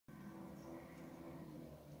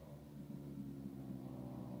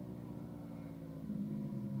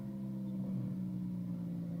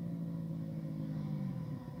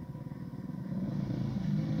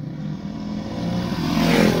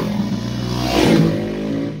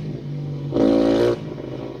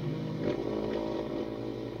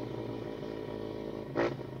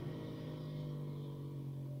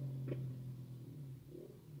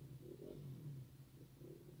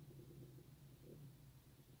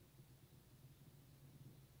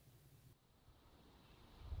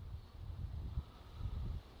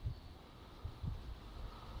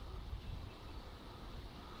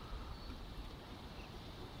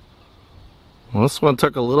Well, this one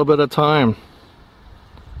took a little bit of time.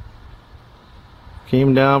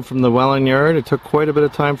 Came down from the Welland Yard. It took quite a bit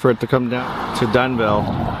of time for it to come down to Dunville.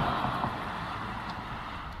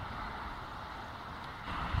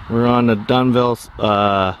 We're on the Dunnville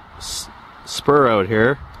Spur out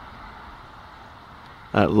here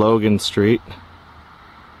at Logan Street.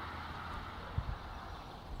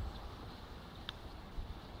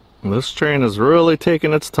 And this train is really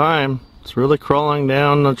taking its time. It's really crawling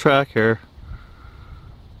down the track here.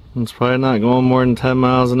 It's probably not going more than 10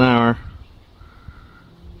 miles an hour.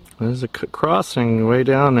 There's a crossing way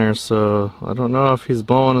down there, so I don't know if he's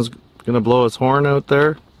gonna blow his horn out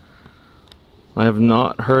there. I have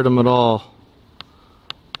not heard him at all.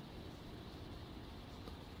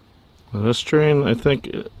 Well, this train, I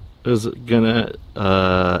think, is gonna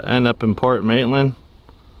end up in Port Maitland.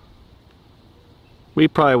 We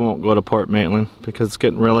probably won't go to Port Maitland because it's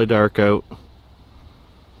getting really dark out.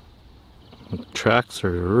 The tracks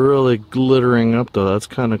are really glittering up though. That's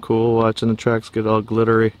kind of cool, watching the tracks get all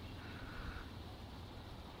glittery.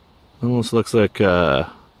 Almost looks like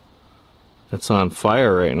it's on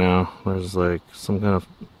fire right now. There's like some kind of,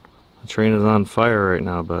 the train is on fire right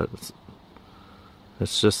now, but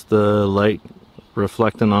it's just the light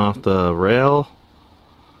reflecting off the rail.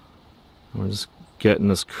 We're just getting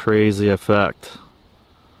this crazy effect.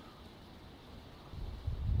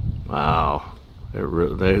 Wow,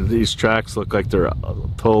 these tracks look like they're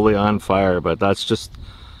totally on fire, but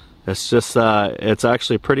it's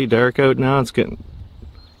actually pretty dark out now. It's getting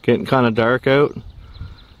kind of dark out,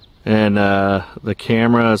 and the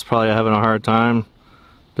camera is probably having a hard time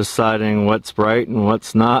deciding what's bright and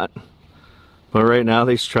what's not. But right now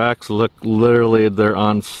these tracks look literally, they're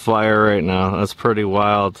on fire right now. That's pretty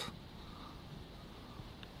wild.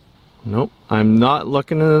 Nope, I'm not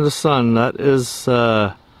looking into the sun.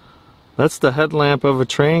 That's the headlamp of a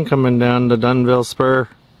train coming down the Dunnville Spur.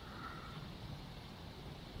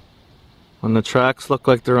 And the tracks look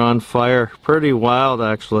like they're on fire. Pretty wild,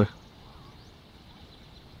 actually.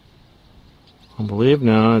 I believe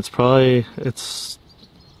now it's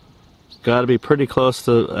got to be pretty close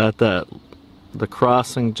to the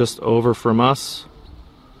crossing just over from us.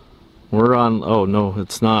 We're on, oh no,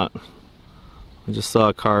 it's not. We just saw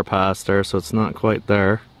a car pass there, so it's not quite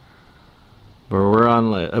there. But we're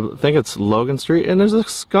on, I think it's Logan Street, and there's a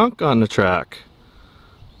skunk on the track.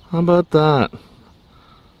 How about that?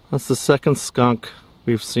 That's the second skunk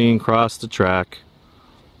we've seen cross the track.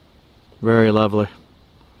 Very lovely.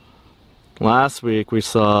 Last week we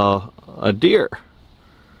saw a deer.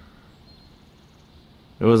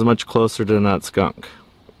 It was much closer than that skunk.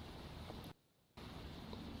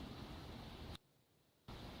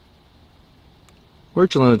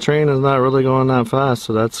 Fortunately, the train is not really going that fast,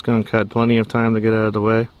 so that skunk had plenty of time to get out of the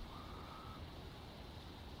way.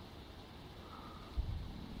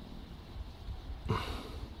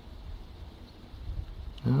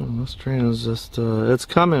 Yeah, this train is just, it's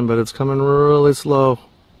coming, but it's coming really slow.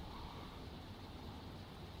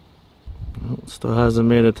 It still hasn't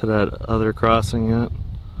made it to that other crossing yet.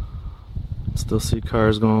 Still see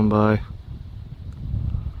cars going by.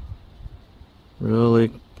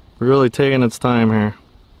 Really taking its time here.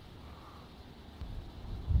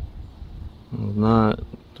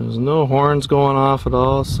 There's no horns going off at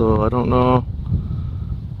all, so I don't know.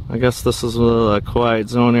 I guess this is a quiet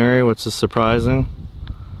zone area, which is surprising.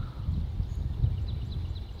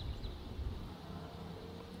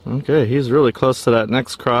 Okay, he's really close to that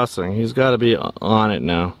next crossing. He's got to be on it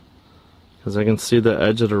now, because I can see the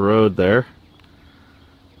edge of the road there.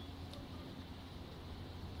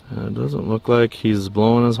 It doesn't look like he's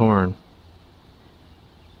blowing his horn.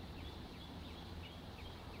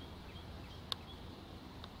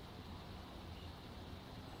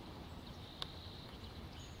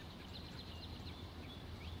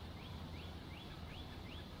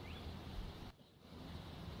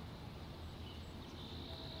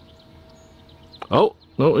 Oh,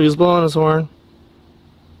 no, he's blowing his horn.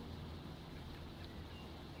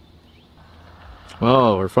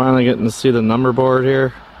 Oh, we're finally getting to see the number board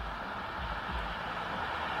here.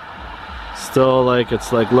 Still,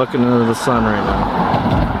 it's like looking into the sun right now.